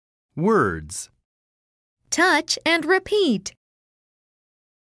Words. Touch and repeat.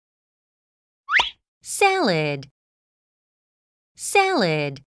 Salad.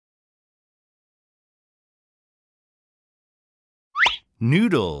 Salad.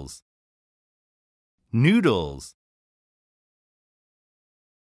 Noodles. Noodles.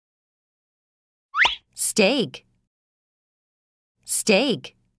 Steak.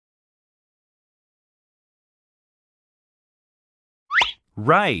 Steak.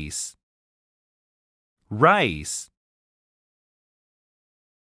 Rice. Rice.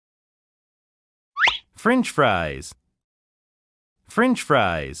 French fries. French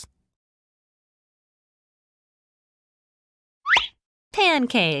fries.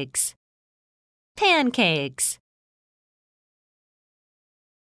 Pancakes. Pancakes.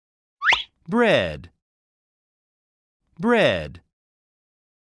 Bread. Bread.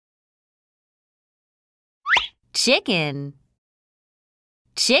 Chicken.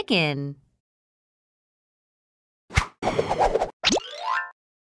 Chicken.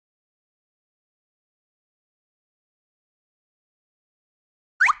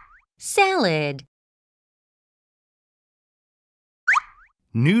 Salad.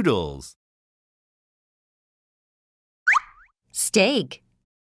 Noodles. Steak.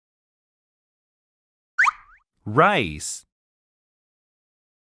 Rice.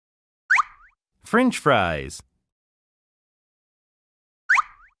 French fries.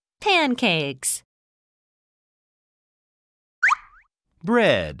 Pancakes.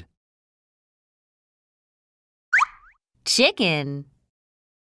 Bread. Chicken.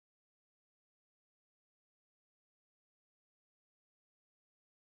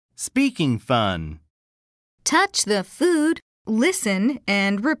 Speaking fun. Touch the food, listen,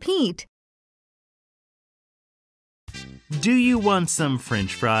 and repeat. Do you want some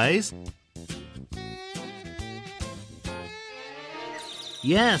French fries?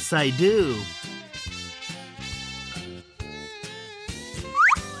 Yes, I do.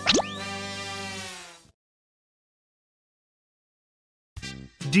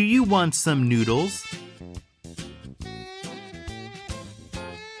 Do you want some noodles?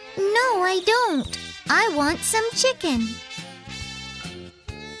 No, I don't. I want some chicken.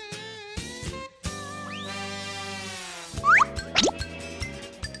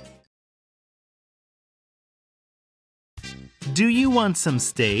 Do you want some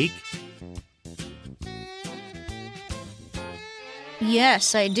steak?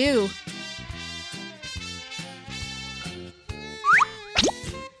 Yes, I do.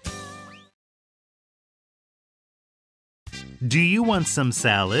 Do you want some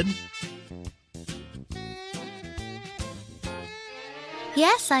salad?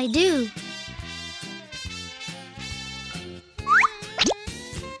 Yes, I do.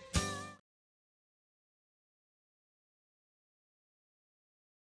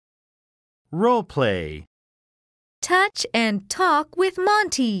 Role play. Touch and talk with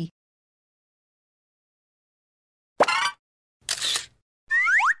Monty.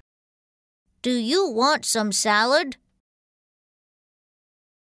 Do you want some salad?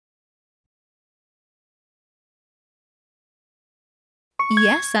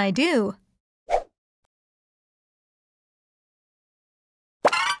 Yes, I do.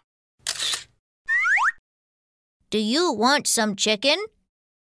 Do you want some chicken?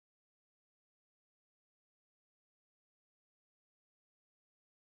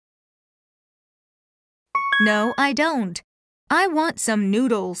 No, I don't. I want some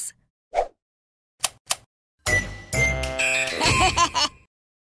noodles.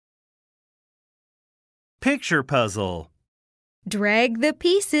 Picture puzzle. Drag the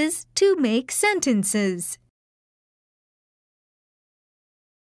pieces to make sentences.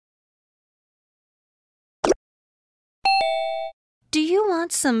 Do you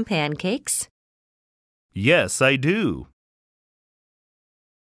want some pancakes? Yes, I do.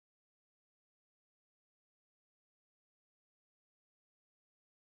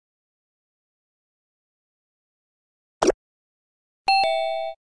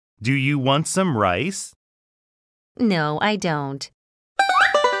 Do you want some rice? No, I don't.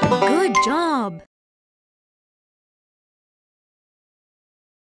 Good job!